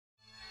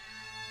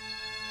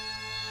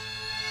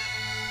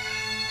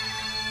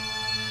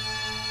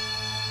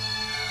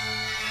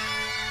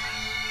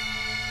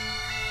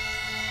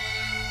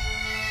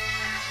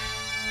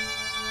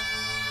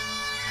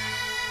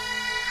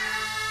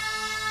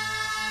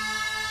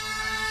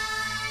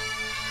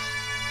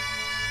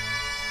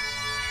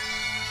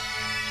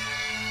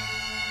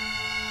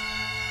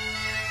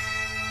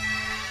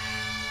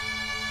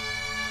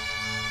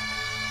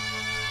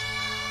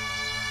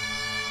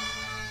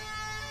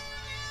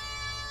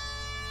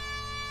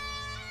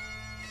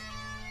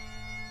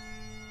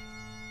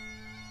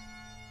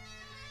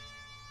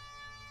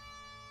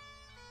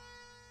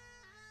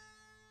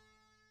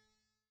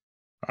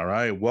All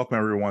right. Welcome,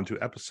 everyone,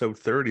 to episode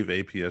 30 of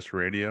APS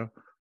Radio.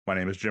 My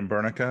name is Jim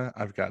Bernica.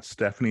 I've got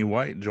Stephanie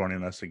White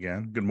joining us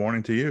again. Good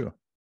morning to you.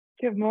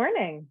 Good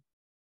morning.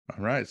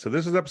 All right. So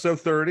this is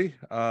episode 30.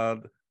 I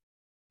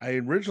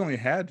originally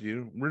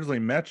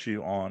met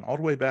you on all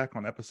the way back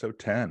on episode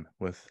 10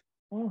 with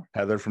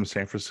Heather from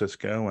San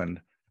Francisco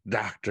and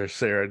Dr.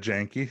 Sarah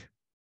Janke.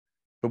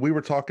 But we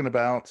were talking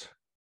about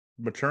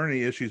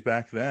maternity issues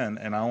back then,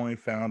 and I only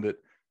found it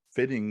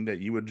fitting that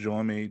you would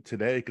join me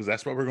today because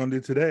that's what we're going to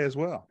do today as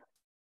well.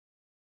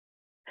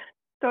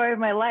 Story of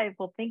my life.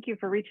 Well, thank you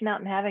for reaching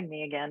out and having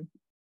me again.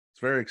 It's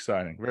very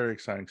exciting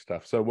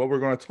stuff. So what we're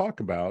going to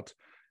talk about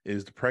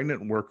is the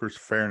Pregnant Workers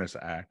Fairness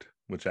Act,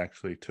 which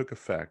actually took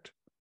effect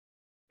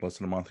less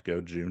than a month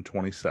ago, June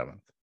 27th.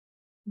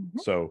 Mm-hmm.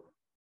 So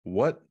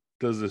what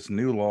does this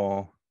new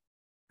law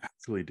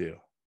actually do?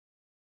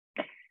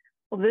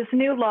 Well, this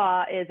new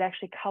law is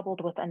actually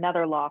coupled with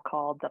another law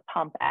called the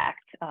PUMP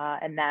Act,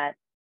 and that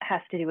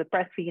has to do with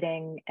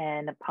breastfeeding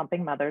and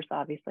pumping mothers.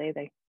 Obviously,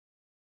 they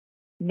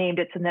named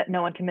it so that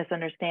no one can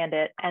misunderstand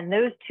it. And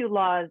those two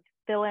laws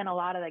fill in a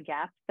lot of the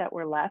gaps that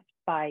were left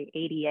by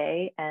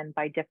ADA and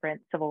by different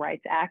civil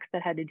rights acts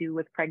that had to do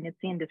with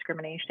pregnancy and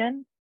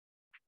discrimination.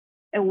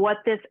 And what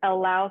this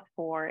allows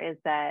for is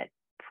that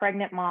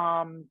pregnant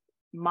moms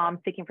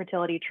seeking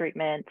fertility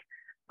treatment,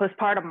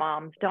 postpartum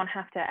moms don't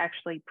have to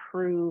actually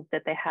prove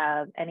that they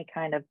have any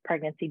kind of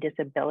pregnancy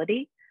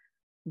disability.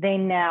 They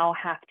now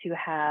have to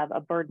have a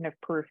burden of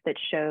proof that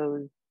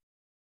shows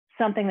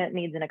something that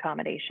needs an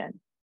accommodation.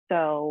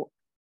 So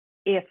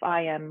if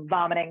I am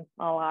vomiting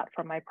a lot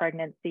from my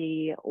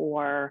pregnancy,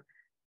 or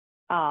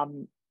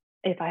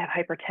if I have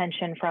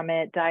hypertension from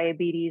it,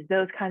 diabetes,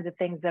 those kinds of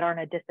things that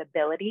aren't a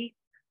disability,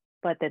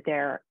 but that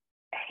they're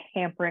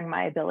hampering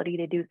my ability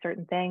to do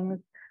certain things,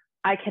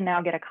 I can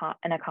now get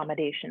an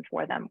accommodation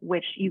for them,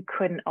 which you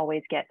couldn't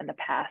always get in the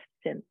past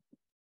since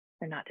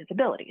they're not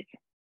disabilities.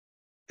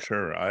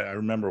 Sure. I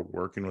remember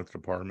working with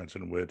departments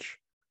in which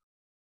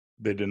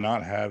they did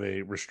not have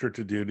a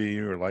restricted duty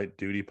or light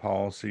duty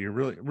policy, or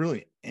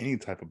really any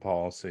type of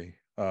policy.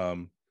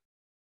 And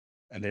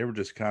they were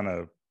just kind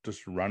of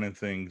just running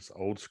things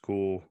old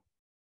school.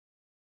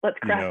 Let's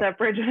cross that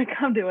bridge when it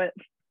comes to it.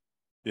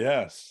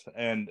 Yes.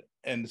 And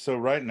so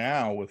right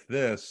now with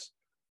this,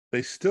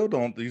 these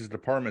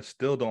departments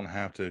still don't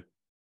have to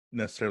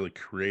necessarily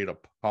create a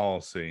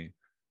policy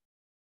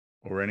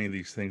or any of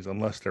these things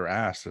unless they're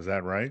asked. Is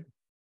that right?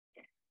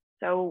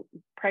 So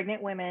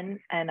pregnant women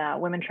and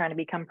women trying to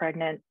become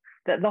pregnant,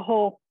 that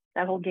whole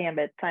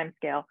gambit time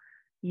scale,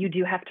 you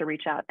do have to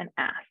reach out and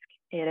ask.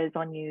 It is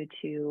on you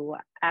to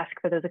ask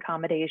for those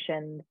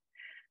accommodations.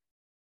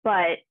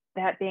 But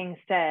that being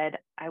said,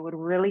 I would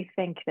really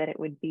think that it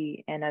would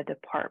be in a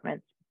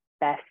department's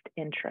best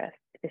interest,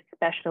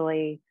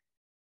 especially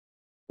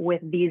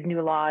with these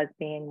new laws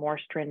being more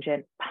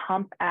stringent.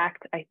 PUMP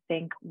Act, I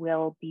think,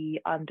 will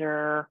be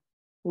under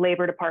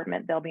Labor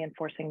Department. They'll be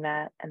enforcing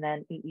that. And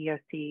then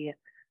EEOC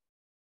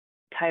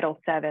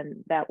Title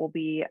VII,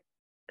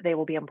 they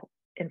will be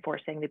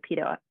enforcing the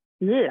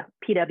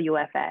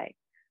PWFA.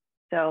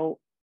 So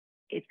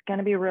it's going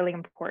to be really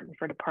important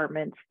for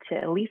departments to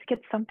at least get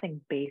something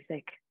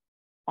basic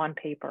on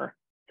paper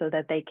so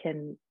that they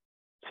can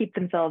keep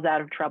themselves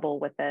out of trouble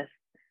with this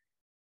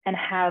and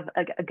have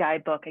a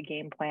guidebook, a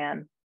game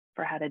plan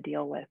for how to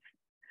deal with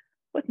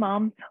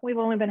moms. We've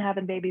only been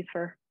having babies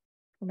for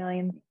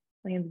millions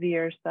of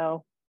years,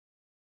 so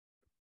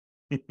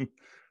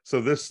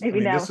so this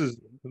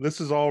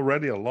is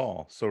already a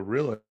law. So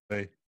really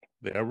they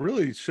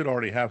really should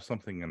already have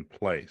something in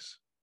place,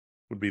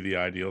 would be the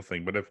ideal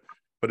thing.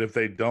 But if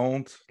they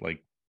don't,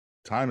 like,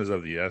 time is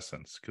of the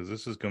essence, because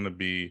this is going to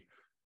be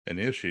an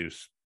issue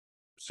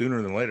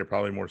sooner than later,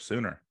 probably more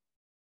sooner.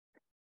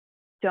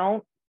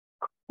 Don't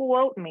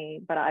quote me,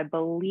 but I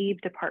believe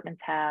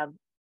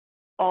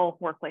all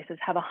workplaces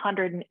have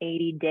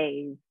 180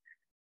 days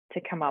to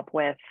come up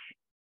with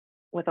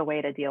a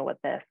way to deal with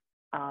this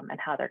and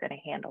how they're going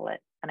to handle it.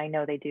 And I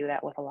know they do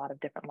that with a lot of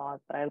different laws,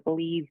 but I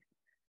believe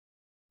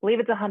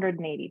it's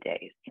 180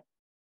 days.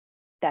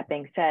 That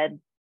being said,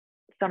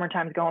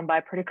 summertime's going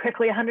by pretty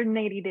quickly.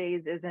 180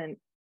 days isn't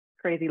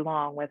crazy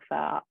long with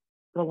the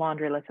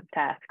laundry list of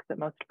tasks that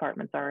most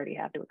departments already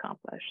have to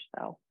accomplish.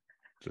 So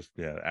just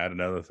add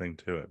another thing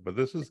to it. But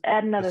this is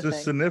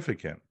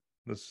significant.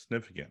 This is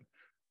significant.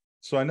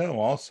 So I know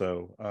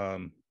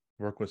also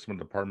work with some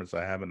departments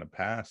I have in the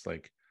past,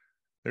 like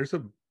there's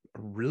a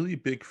really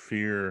big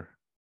fear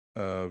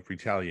of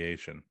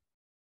retaliation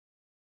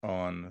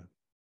on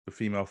the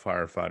female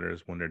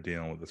firefighters when they're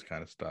dealing with this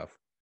kind of stuff.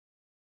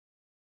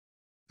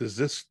 Does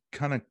this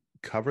kind of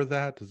cover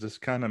that? Does this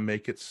kind of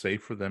make it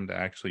safe for them to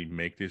actually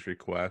make these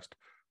requests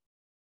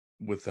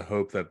with the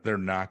hope that they're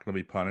not going to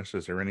be punished?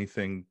 Is there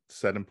anything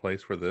set in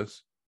place for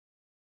this?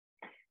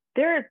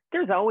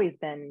 There's always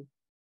been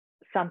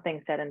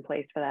something set in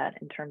place for that,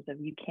 in terms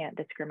of you can't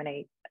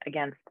discriminate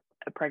against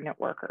a pregnant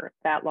worker.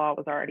 That law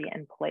was already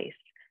in place.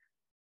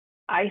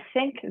 I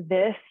think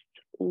this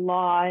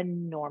law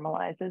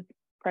normalizes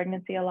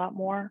pregnancy a lot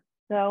more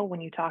though,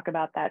 when you talk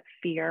about that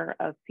fear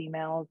of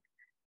females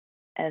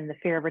and the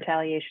fear of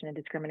retaliation and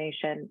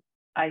discrimination,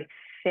 I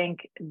think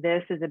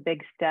this is a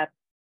big step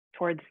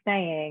towards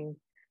saying,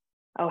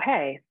 oh,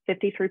 hey,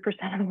 53%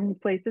 of the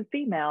workplace is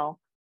female,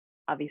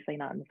 obviously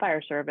not in the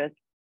fire service,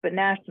 but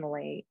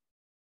nationally,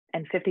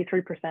 and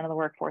 53% of the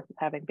workforce is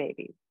having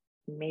babies.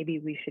 Maybe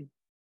we should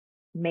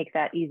make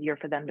that easier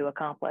for them to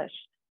accomplish.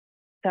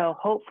 So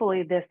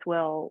hopefully this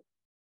will,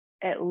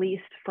 at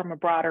least from a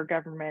broader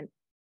government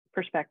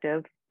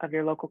perspective of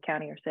your local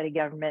county or city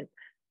government,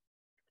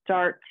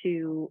 start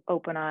to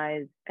open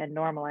eyes and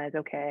normalize,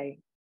 okay,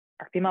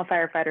 our female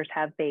firefighters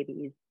have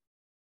babies.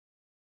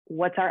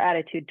 What's our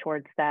attitude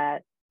towards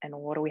that? And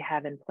what do we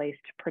have in place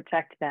to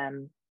protect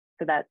them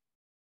so that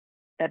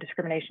that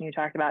discrimination you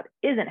talked about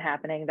isn't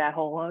happening, that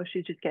whole, oh,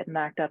 she's just getting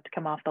knocked up to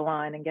come off the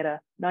line and get a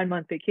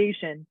 9-month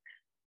vacation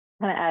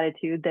kind of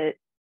attitude that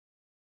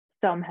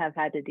some have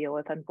had to deal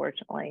with,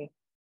 unfortunately.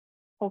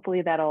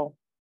 Hopefully that'll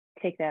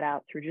take that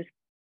out through just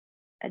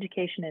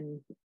education and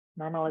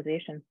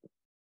normalization.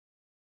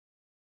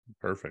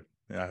 Perfect.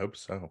 Yeah, I hope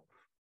so.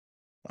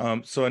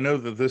 So I know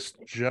that this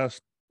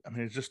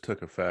it just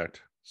took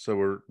effect.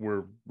 So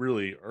we're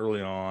really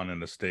early on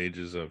in the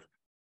stages of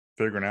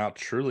figuring out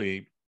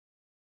truly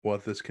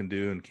what this can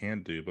do and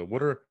can't do. But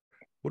what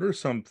are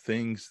some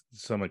things,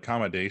 some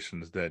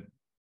accommodations that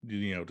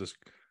just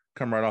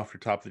come right off your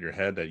top of your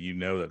head that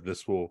that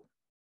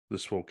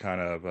this will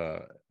kind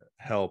of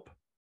help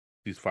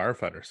these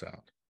firefighters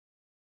out?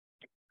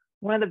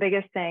 One of the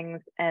biggest things,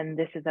 and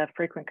this is a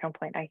frequent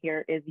complaint I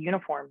hear, is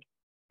uniforms.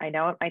 I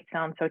know it might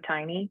sound so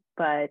tiny,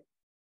 but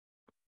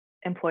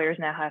employers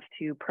now have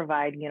to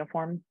provide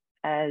uniforms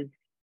as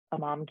a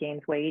mom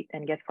gains weight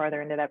and gets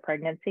farther into that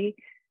pregnancy.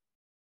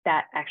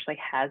 That actually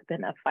has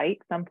been a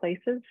fight some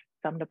places.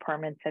 Some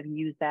departments have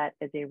used that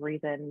as a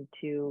reason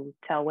to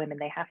tell women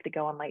they have to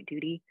go on light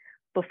duty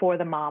before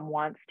the mom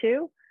wants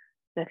to.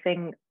 The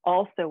thing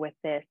also with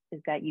this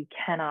is that you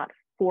cannot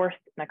force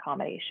an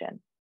accommodation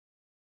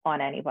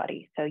on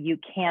anybody. So you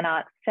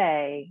cannot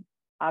say,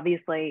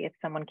 obviously, if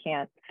someone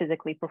can't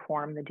physically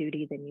perform the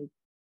duty, then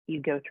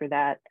you go through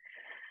that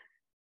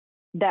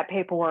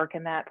paperwork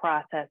and that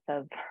process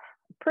of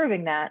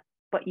proving that,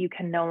 but you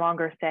can no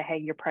longer say, hey,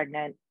 you're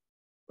pregnant.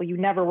 Well, you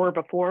never were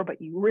before, but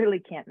you really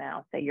can't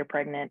now say you're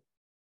pregnant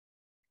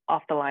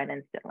off the line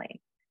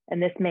instantly.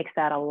 And this makes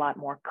that a lot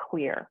more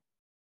clear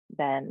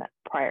than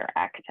prior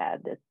acts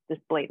had. This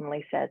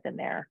blatantly says in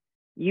there,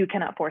 you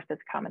cannot force this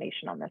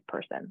accommodation on this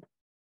person.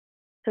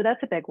 So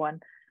that's a big one,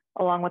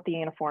 along with the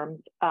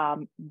uniforms.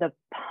 The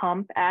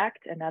Pump Act,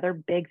 another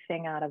big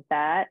thing out of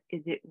that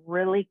is it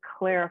really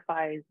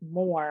clarifies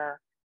more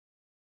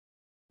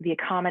the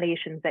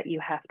accommodations that you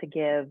have to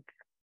give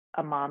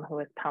a mom who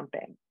is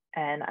pumping.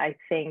 And I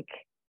think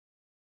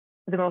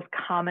the most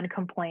common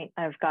complaint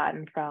I've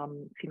gotten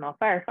from female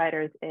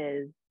firefighters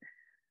is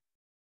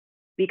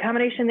the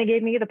accommodation they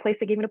gave me, the place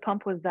they gave me to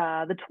pump was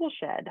the tool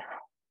shed,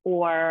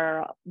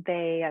 or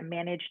they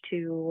managed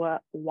to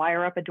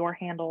wire up a door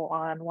handle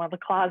on one of the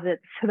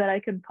closets so that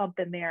I can pump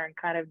in there and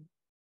kind of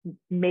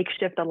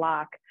makeshift a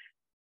lock.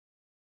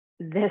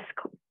 This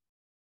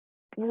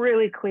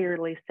really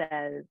clearly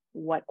says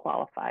what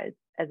qualifies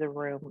as a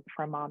room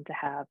for a mom to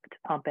have to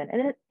pump in.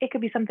 And it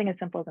could be something as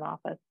simple as an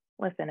office.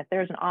 Listen, if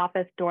there's an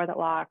office door that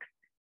locks,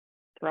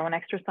 throw an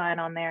extra sign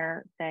on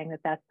there saying that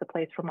that's the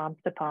place for moms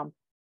to pump.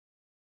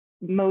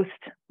 Most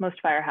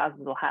firehouses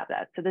will have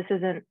that. So this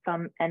isn't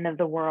some end of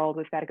the world,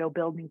 we've got to go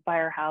build new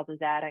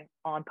firehouses adding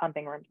on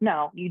pumping rooms.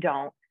 No, you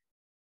don't.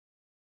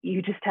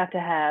 You just have to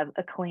have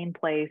a clean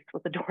place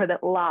with a door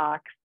that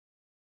locks.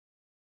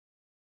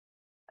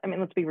 I mean,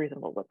 let's be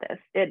reasonable with this.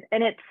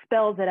 It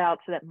spells it out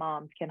so that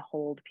moms can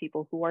hold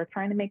people who are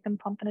trying to make them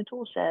pump in a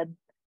tool shed,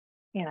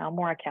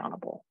 more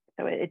accountable.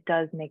 So it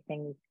does make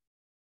things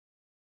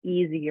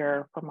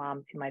easier for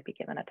moms who might be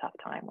given a tough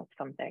time with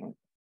some things.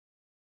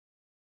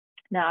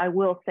 Now, I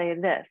will say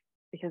this,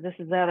 because this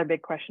is the other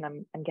big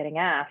question I'm getting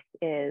asked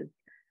is,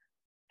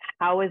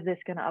 how is this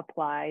going to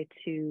apply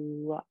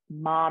to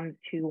moms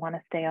who want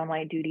to stay on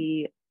light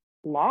duty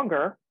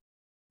longer?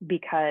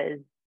 Because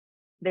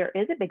there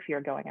is a big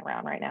fear going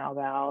around right now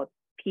about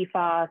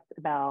PFAS,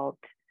 about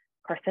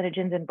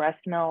carcinogens in breast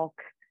milk.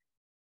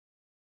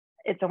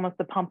 It's almost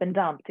a pump and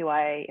dump.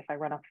 If I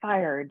run a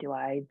fire, do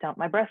I dump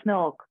my breast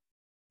milk,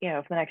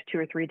 for the next 2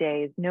 or 3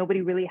 days?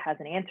 Nobody really has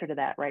an answer to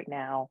that right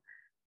now,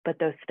 but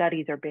those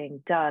studies are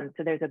being done.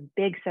 So there's a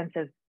big sense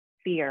of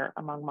fear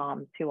among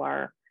moms who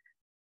are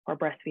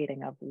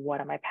breastfeeding of,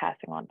 what am I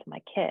passing on to my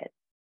kid?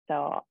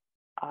 So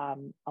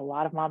a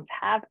lot of moms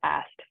have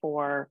asked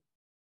for,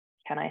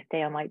 can I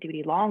stay on light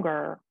duty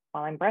longer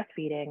while I'm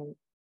breastfeeding?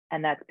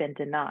 And that's been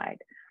denied.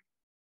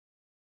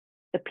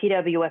 The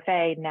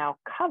PWFA now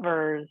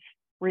covers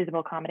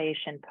reasonable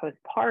accommodation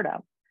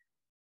postpartum.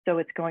 So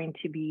it's going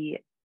to be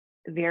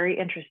very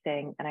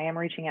interesting. And I am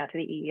reaching out to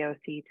the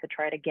EEOC to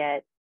try to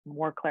get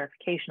more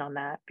clarification on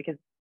that, because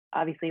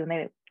obviously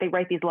when they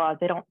write these laws,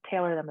 they don't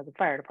tailor them as a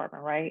fire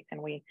department, right?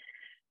 And we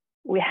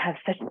have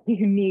such a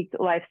unique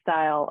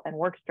lifestyle and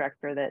work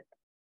structure that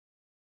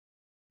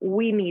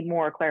we need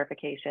more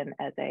clarification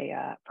as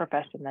a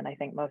profession than I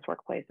think most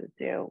workplaces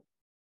do.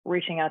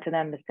 Reaching out to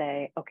them to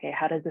say, okay,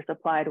 how does this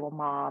apply to a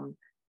mom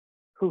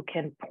who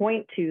can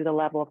point to the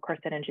level of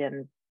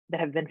carcinogens that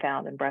have been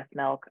found in breast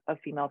milk of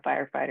female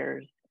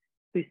firefighters,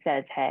 who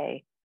says,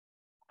 hey,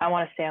 I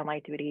want to stay on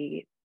light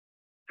duty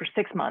for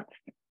 6 months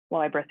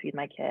while I breastfeed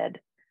my kid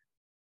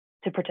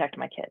to protect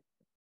my kid.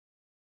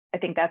 I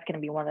think that's going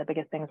to be one of the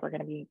biggest things we're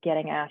going to be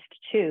getting asked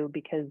too,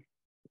 because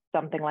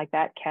something like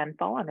that can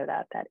fall under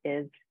that. That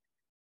is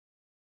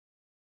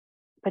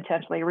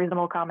potentially a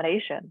reasonable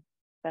accommodation,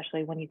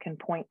 especially when you can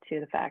point to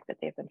the fact that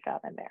they've been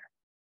found in there.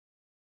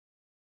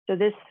 So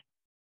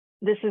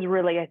this is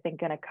really, I think,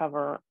 going to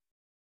cover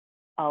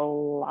a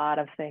lot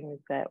of things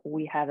that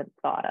we haven't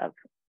thought of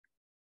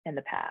in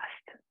the past.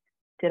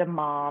 Did a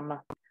mom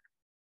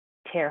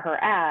tear her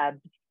abs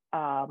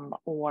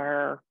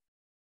or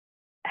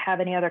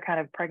have any other kind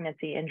of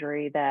pregnancy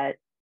injury that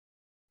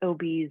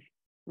OBs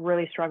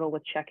really struggle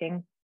with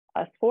checking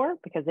us for,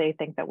 because they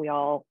think that we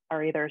all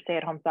are either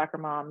stay-at-home soccer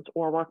moms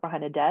or work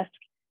behind a desk.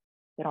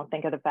 They don't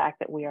think of the fact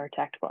that we are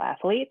tactical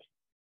athletes.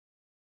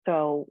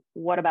 So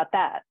what about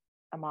that?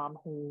 A mom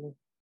who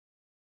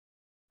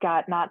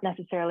got not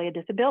necessarily a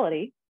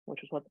disability,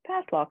 which is what the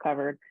past law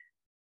covered,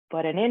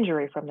 but an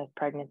injury from this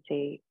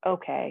pregnancy.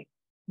 Okay,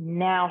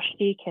 now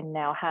she can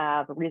now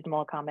have a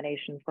reasonable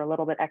accommodation for a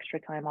little bit extra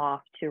time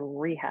off to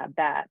rehab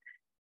that.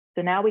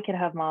 So now we can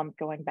have moms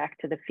going back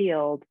to the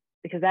field,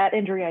 because that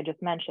injury I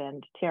just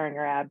mentioned, tearing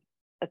her abs,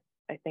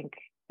 I think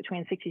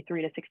between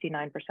 63 to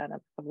 69%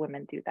 of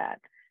women do that.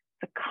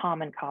 It's a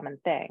common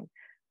thing.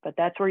 But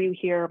that's where you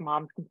hear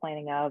moms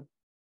complaining of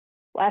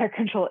bladder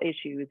control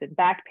issues and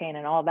back pain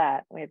and all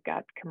that. We've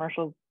got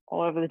commercials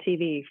all over the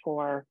TV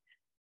for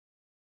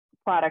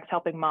products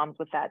helping moms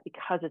with that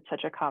because it's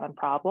such a common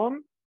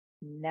problem.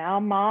 Now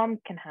moms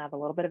can have a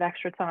little bit of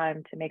extra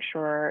time to make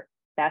sure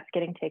that's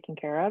getting taken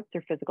care of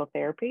through physical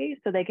therapy,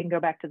 so they can go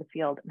back to the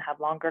field and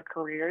have longer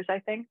careers, I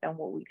think, than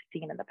what we've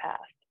seen in the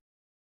past.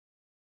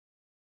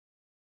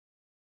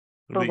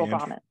 Verbal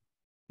vomit.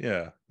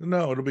 Yeah,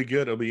 no, it'll be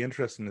good. It'll be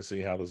interesting to see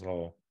how this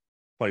all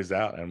plays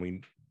out.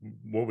 And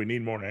what we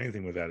need more than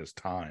anything with that is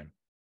time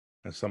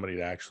and somebody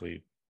to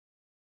actually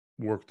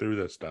work through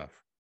this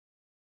stuff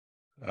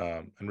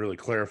and really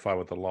clarify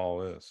what the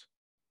law is.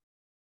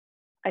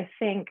 I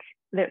think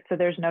that, so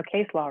there's no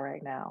case law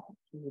right now.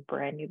 This is a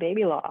brand new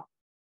baby law,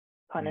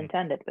 pun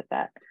intended with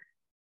that.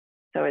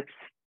 So it's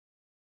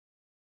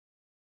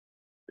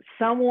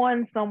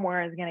someone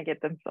somewhere is going to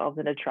get themselves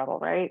into trouble,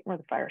 right? We're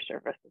the fire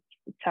service.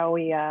 It's how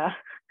we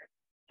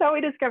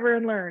discover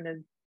and learn,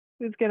 is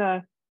who's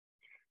gonna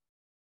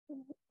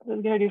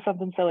do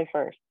something silly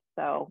first.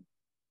 So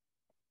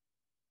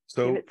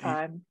give it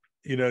time.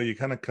 You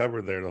kind of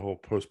covered there the whole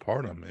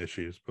postpartum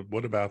issues, but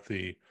what about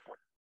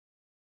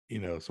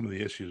some of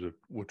the issues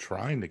with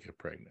trying to get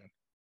pregnant?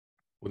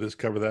 Will this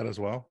cover that as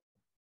well?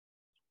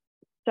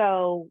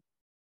 So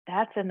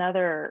that's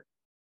another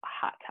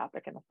hot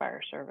topic in the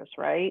fire service,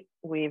 right?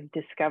 We've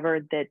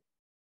discovered that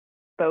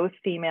both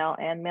female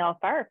and male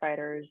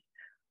firefighters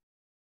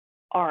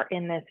are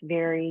in this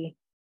very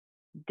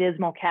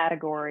dismal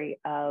category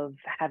of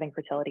having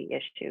fertility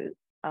issues.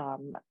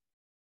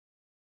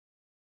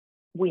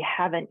 We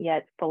haven't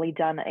yet fully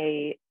done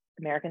an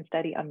American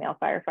study on male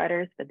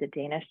firefighters, but the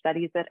Danish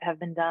studies that have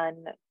been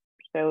done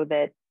show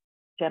that,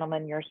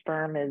 gentlemen, your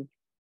sperm is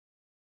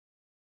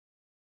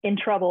in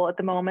trouble at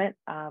the moment,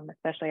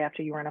 especially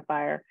after you were in a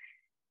fire.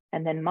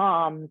 And then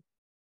moms,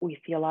 we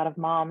see a lot of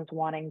moms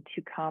wanting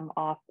to come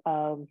off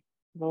of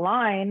the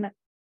line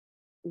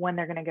when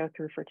they're going to go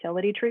through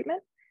fertility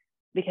treatment,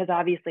 because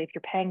obviously if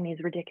you're paying these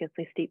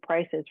ridiculously steep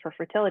prices for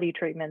fertility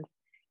treatments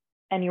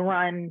and you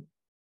run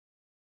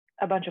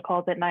a bunch of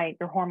calls at night,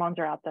 your hormones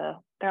are out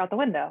the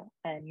window,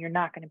 and you're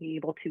not going to be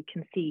able to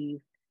conceive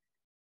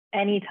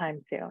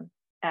anytime soon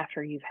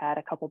after you've had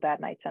a couple bad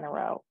nights in a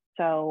row.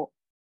 So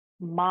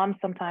moms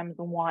sometimes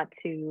want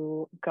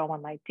to go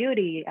on light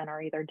duty and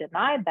are either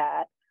denied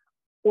that,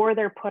 or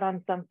they're put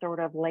on some sort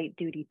of late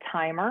duty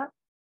timer,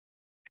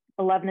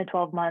 11 to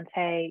 12 months.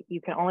 Hey, you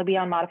can only be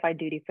on modified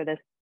duty for this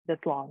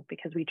long,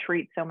 because we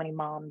treat so many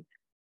moms.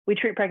 We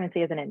treat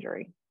pregnancy as an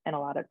injury in a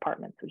lot of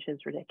departments, which is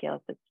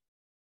ridiculous. It's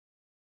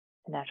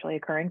a naturally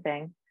occurring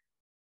thing.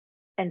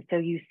 And so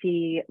you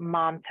see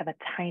moms have a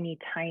tiny,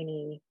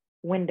 tiny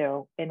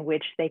window in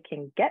which they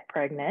can get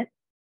pregnant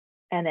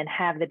and then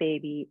have the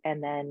baby,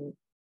 and then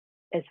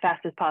as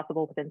fast as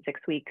possible within 6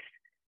 weeks,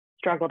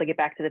 struggle to get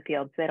back to the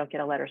field so they don't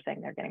get a letter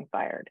saying they're getting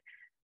fired.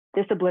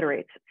 This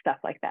obliterates stuff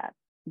like that,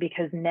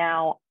 because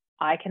now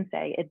I can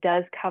say it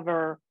does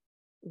cover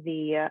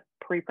the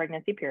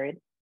pre-pregnancy period.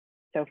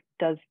 So it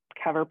does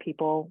cover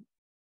people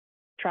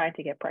trying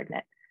to get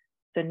pregnant.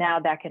 So now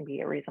that can be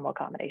a reasonable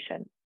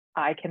accommodation.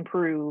 I can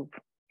prove,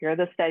 here are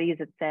the studies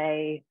that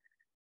say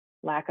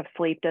lack of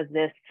sleep does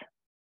this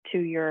to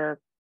your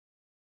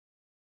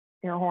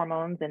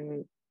hormones.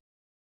 And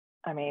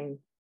I mean,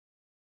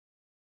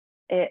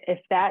 if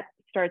that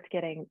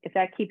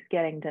keeps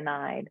getting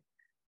denied,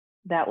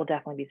 that will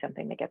definitely be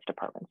something that gets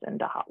departments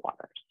into hot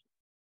waters.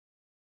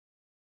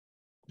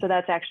 So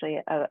that's actually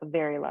a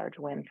very large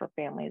win for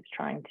families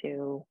trying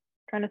to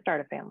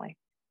start a family.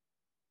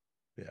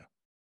 Yeah,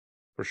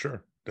 for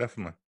sure.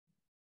 Definitely.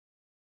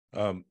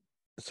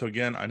 So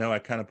again, I know I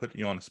kind of put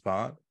you on the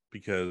spot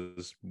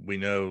because we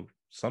know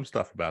some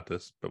stuff about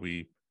this, but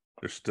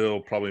there's still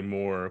probably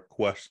more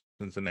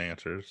questions and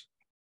answers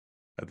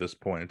at this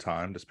point in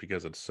time, just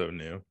because it's so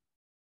new.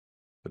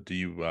 But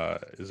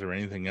is there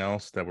anything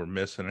else that we're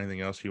missing?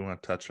 Anything else you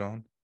want to touch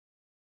on?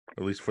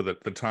 At least for the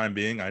time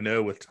being. I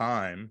know with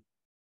time,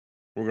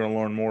 we're going to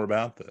learn more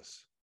about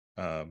this.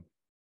 And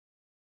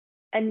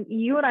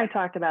you and I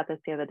talked about this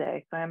the other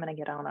day, so I'm going to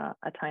get on a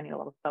tiny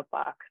little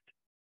soapbox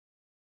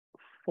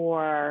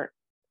for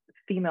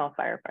female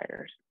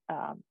firefighters.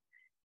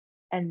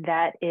 And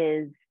that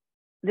is,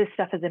 this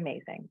stuff is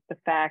amazing. The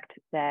fact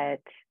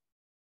that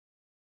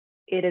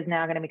it is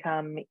now going to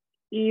become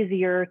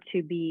easier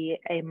to be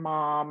a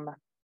mom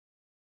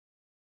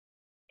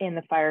in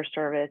the fire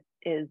service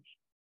is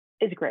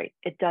great.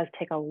 It does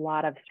take a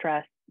lot of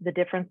stress. The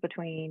difference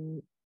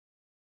between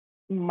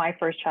my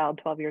first child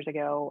 12 years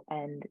ago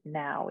and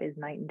now is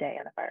night and day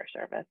in the fire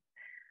service.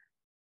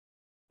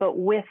 But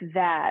with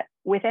that,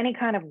 with any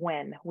kind of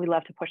win, we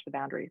love to push the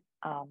boundaries.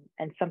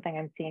 And something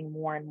I'm seeing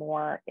more and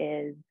more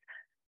is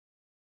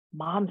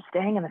moms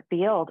staying in the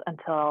field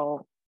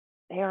until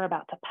they are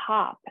about to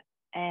pop.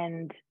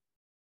 And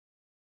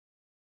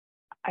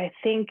I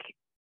think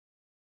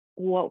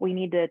what we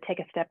need to take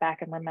a step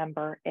back and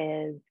remember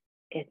is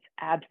it's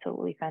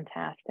absolutely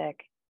fantastic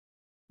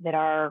that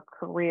our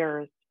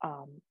careers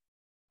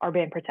are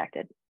being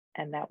protected,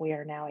 and that we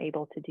are now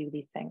able to do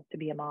these things, to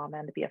be a mom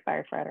and to be a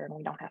firefighter, and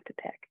we don't have to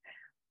pick.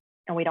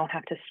 And we don't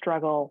have to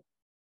struggle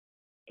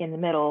in the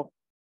middle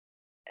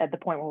at the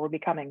point where we're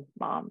becoming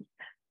moms.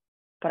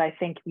 But I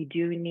think we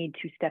do need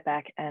to step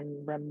back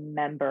and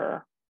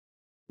remember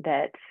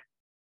that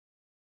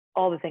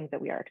all the things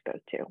that we are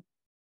exposed to,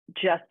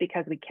 just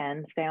because we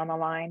can stay on the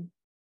line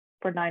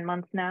for 9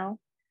 months now,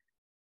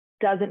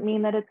 doesn't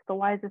mean that it's the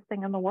wisest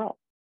thing in the world.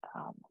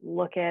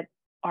 Look at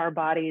our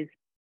bodies,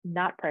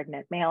 not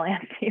pregnant, male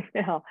and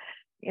female.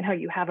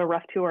 You have a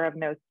rough tour of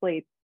no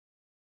sleep.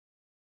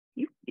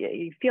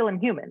 You feel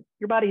inhuman.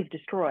 Your body's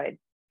destroyed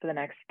for the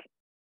next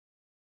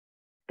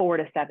 4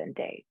 to 7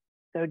 days.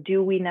 So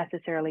do we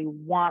necessarily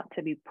want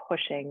to be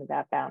pushing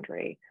that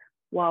boundary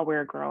while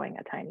we're growing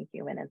a tiny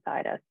human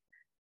inside us,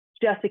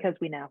 just because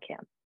we now can?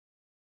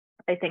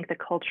 I think the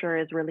culture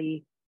is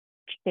really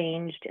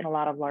changed in a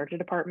lot of larger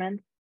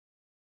departments.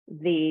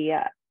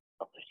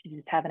 She's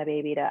just having a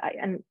baby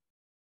and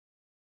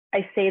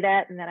I say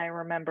that, and then I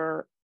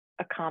remember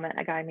a comment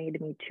a guy made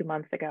to me 2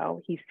 months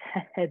ago. He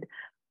said,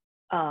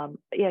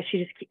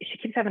 she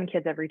keeps having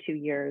kids every 2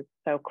 years,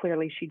 so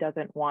clearly she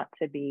doesn't want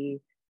to be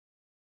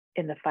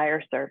in the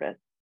fire service.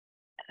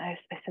 And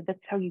I said, that's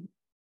how you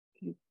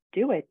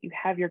do it. You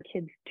have your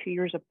kids 2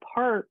 years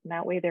apart, and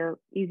that way they're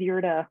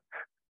easier to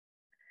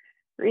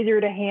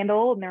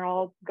handle, and they're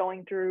all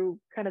going through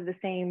kind of the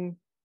same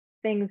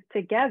things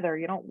together.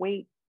 You don't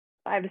wait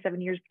 5 to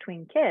 7 years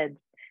between kids.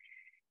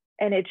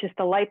 And it's just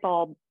a light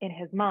bulb in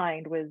his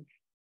mind was,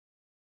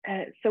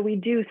 so we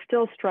do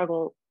still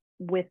struggle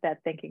with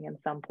that thinking in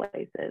some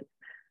places,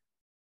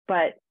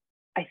 but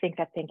I think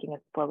that thinking is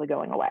slowly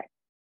going away.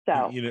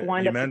 So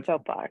wind up the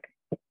soapbox.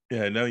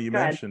 Yeah, no, you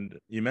mentioned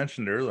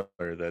earlier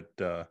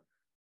that,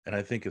 and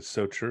I think it's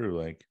so true.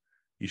 Like,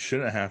 you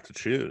shouldn't have to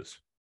choose.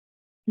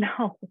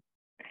 No.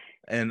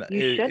 And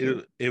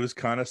it was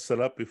kind of set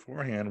up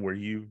beforehand where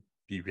you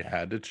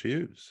had to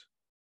choose.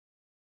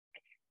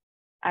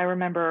 I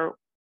remember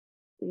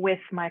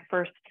with my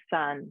first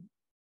son,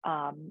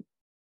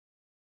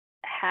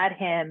 had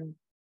him,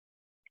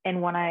 and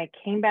when I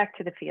came back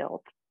to the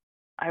field,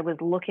 I was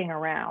looking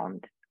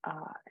around,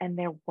 and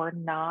there were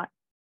not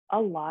a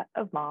lot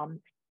of moms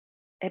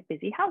at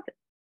busy houses.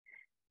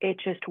 It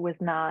just was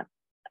not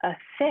a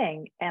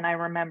thing. And I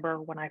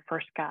remember when I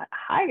first got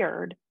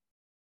hired,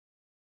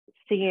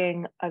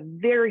 seeing a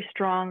very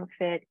strong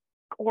fit,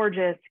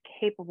 gorgeous,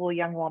 capable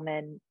young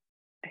woman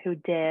who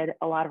did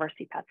a lot of our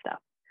CPAT stuff.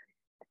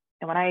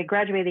 And when I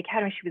graduated the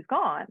academy, she was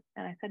gone.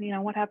 And I said,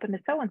 what happened to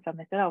so-and-so? And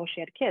they said, oh, well,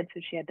 she had a kid, so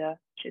she had to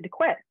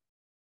quit.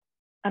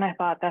 And I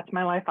thought, that's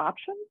my life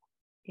option.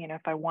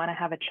 If I want to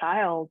have a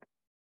child,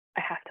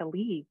 I have to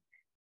leave.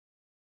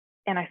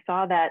 And I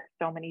saw that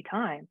so many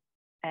times.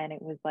 And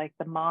it was like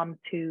the moms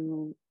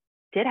who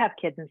did have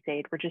kids and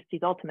stayed were just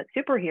these ultimate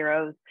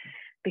superheroes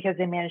because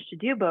they managed to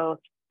do both,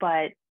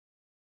 but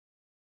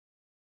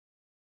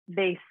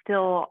they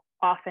still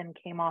often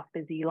came off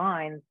busy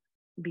lines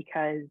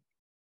because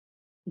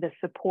the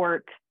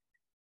support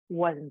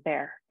wasn't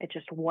there. It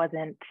just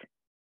wasn't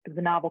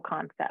the novel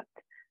concept.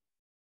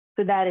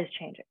 So that is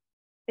changing.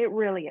 It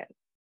really is.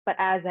 But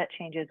as that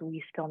changes,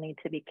 we still need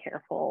to be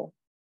careful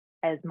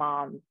as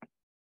moms,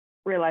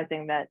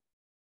 realizing that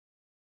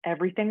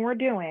everything we're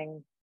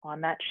doing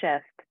on that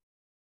shift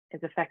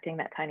is affecting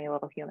that tiny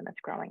little human that's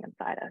growing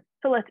inside us.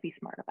 So let's be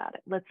smart about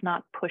it. Let's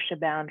not push a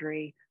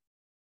boundary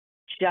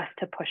just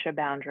to push a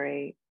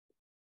boundary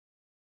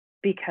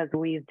because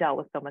we've dealt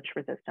with so much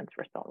resistance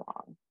for so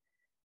long.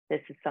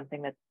 this is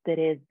something that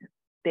is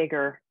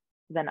bigger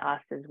than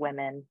us as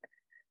women.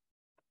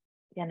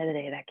 At the end of the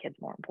day, that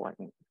kid's more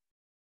important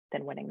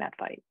than winning that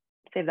fight.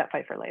 Save that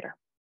fight for later.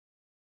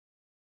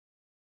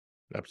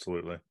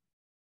 Absolutely.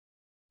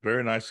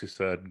 Very nicely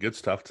said. Good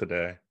stuff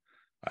today.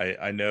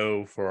 I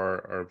know for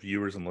our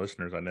viewers and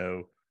listeners, I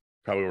know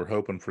probably we're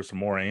hoping for some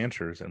more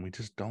answers, and we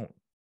just don't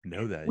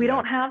know that we yet.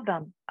 Don't have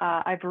them.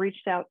 I've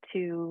reached out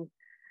to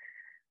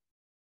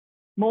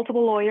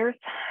multiple lawyers.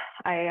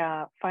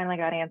 I finally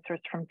got answers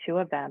from 2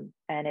 of them,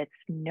 and it's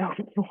no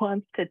one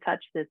wants to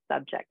touch this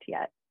subject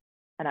yet.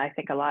 And I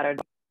think a lot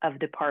of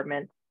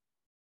departments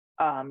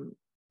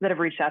that have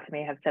reached out to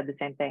me have said the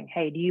same thing.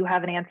 Hey, do you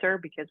have an answer?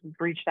 Because we've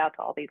reached out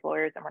to all these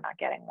lawyers and we're not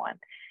getting one.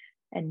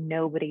 And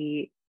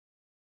nobody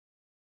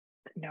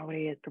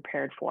is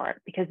prepared for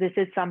it, because this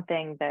is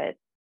something that,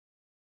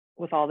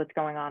 with all that's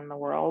going on in the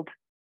world,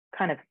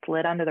 kind of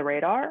slid under the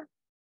radar.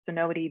 So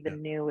nobody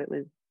even knew it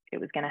was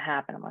going to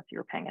happen unless you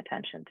were paying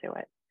attention to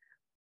it.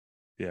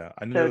 Yeah,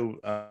 I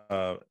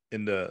know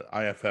in the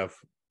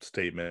IFF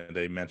statement,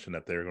 they mentioned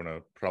that they're going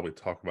to probably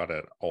talk about it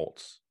at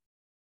ALTS.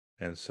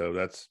 And so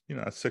that's,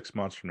 6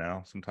 months from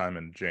now, sometime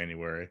in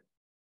January.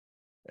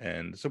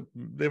 And so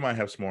they might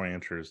have some more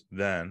answers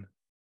then,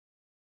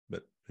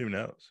 but who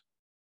knows?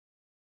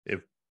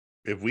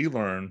 If we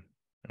learn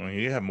and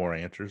we have more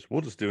answers, we'll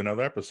just do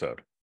another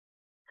episode.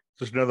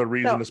 Just another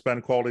reason to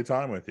spend quality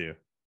time with you.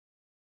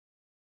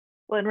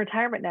 Well, in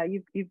retirement now,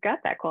 you've got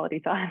that quality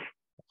time.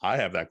 I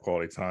have that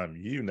quality time.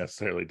 You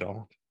necessarily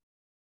don't.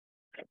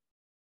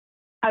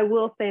 I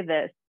will say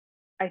this.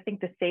 I think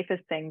the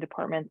safest thing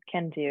departments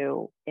can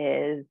do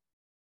is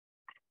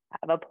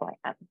have a plan,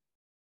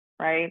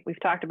 right? We've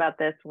talked about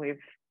this. We've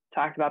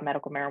talked about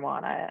medical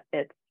marijuana.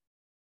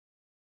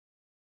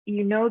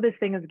 This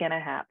thing is going to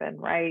happen,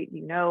 right?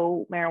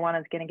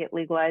 Marijuana is going to get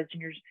legalized in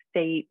your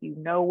state.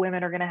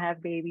 Women are going to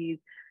have babies.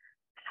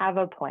 Have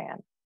a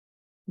plan.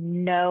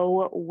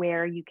 Know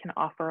where you can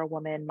offer a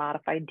woman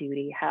modified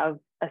duty. Have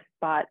a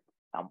spot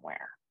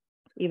somewhere,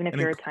 even if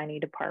you're a tiny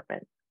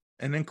department.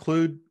 And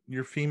include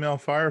your female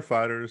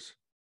firefighters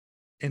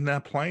in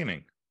that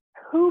planning.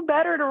 Who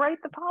better to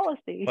write the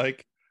policy?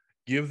 Like,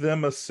 give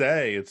them a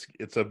say.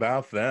 It's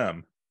about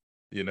them.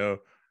 The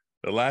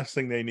last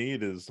thing they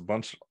need is a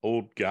bunch of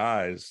old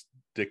guys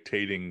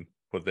dictating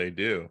what they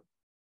do.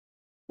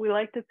 We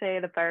like to say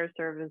the fire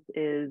service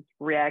is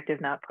reactive,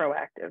 not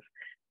proactive.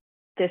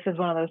 This is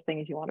one of those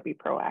things you want to be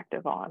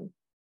proactive on.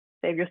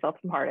 Save yourself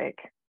some heartache.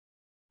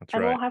 That's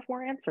right. And we'll have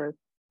more answers,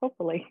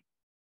 hopefully.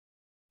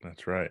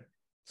 That's right.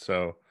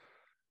 So,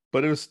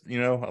 but it was,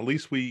 at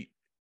least we,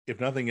 if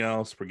nothing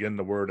else, we're getting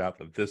the word out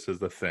that this is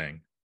the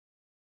thing.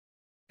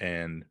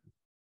 And,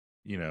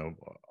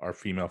 our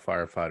female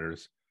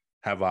firefighters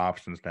have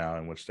options now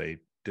in which they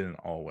didn't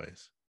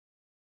always.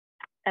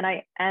 And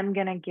I am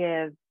going to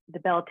give the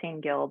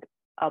Beltane Guild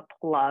a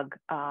plug.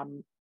 I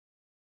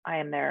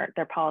am their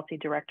policy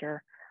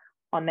director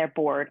on their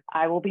board.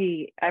 I will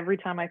be, every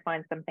time I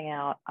find something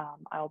out,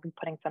 I will be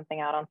putting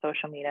something out on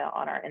social media,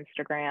 on our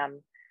Instagram,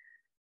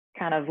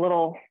 kind of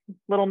little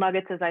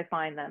nuggets as I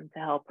find them to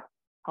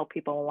help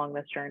people along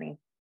this journey.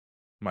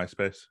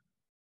 MySpace.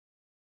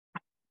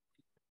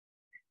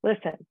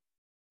 Listen,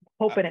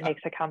 hoping it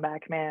makes a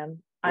comeback, man.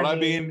 Would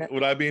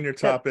I be in your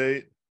top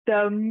 8?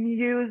 The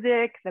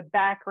music, the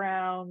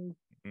background.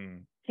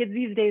 Kids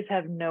these days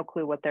have no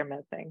clue what they're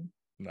missing.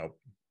 Nope.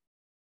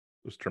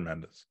 It was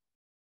tremendous.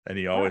 And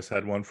you always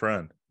had one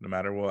friend, no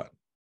matter what.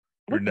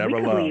 You're never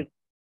alone.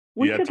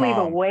 We could leave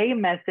away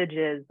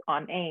messages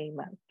on AIM.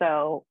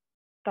 So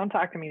don't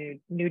talk to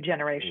me, new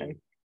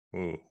generation.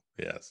 Ooh,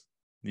 yes.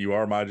 You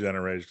are my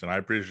generation. I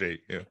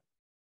appreciate you.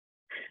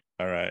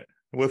 All right.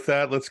 With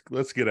that,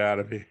 let's get out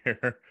of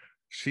here.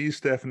 She's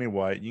Stephanie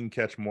White. You can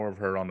catch more of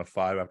her on the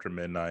 5 After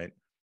Midnight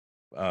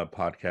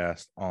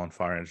podcast on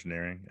fire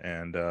engineering.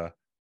 And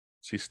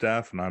she's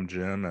Steph, and I'm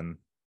Jim. And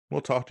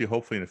we'll talk to you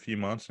hopefully in a few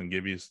months and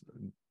give you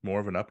more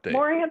of an update.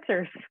 More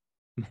answers.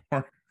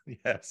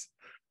 Yes.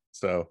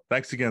 So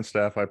thanks again,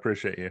 Steph. I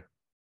appreciate you.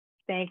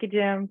 Thank you,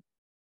 Jim.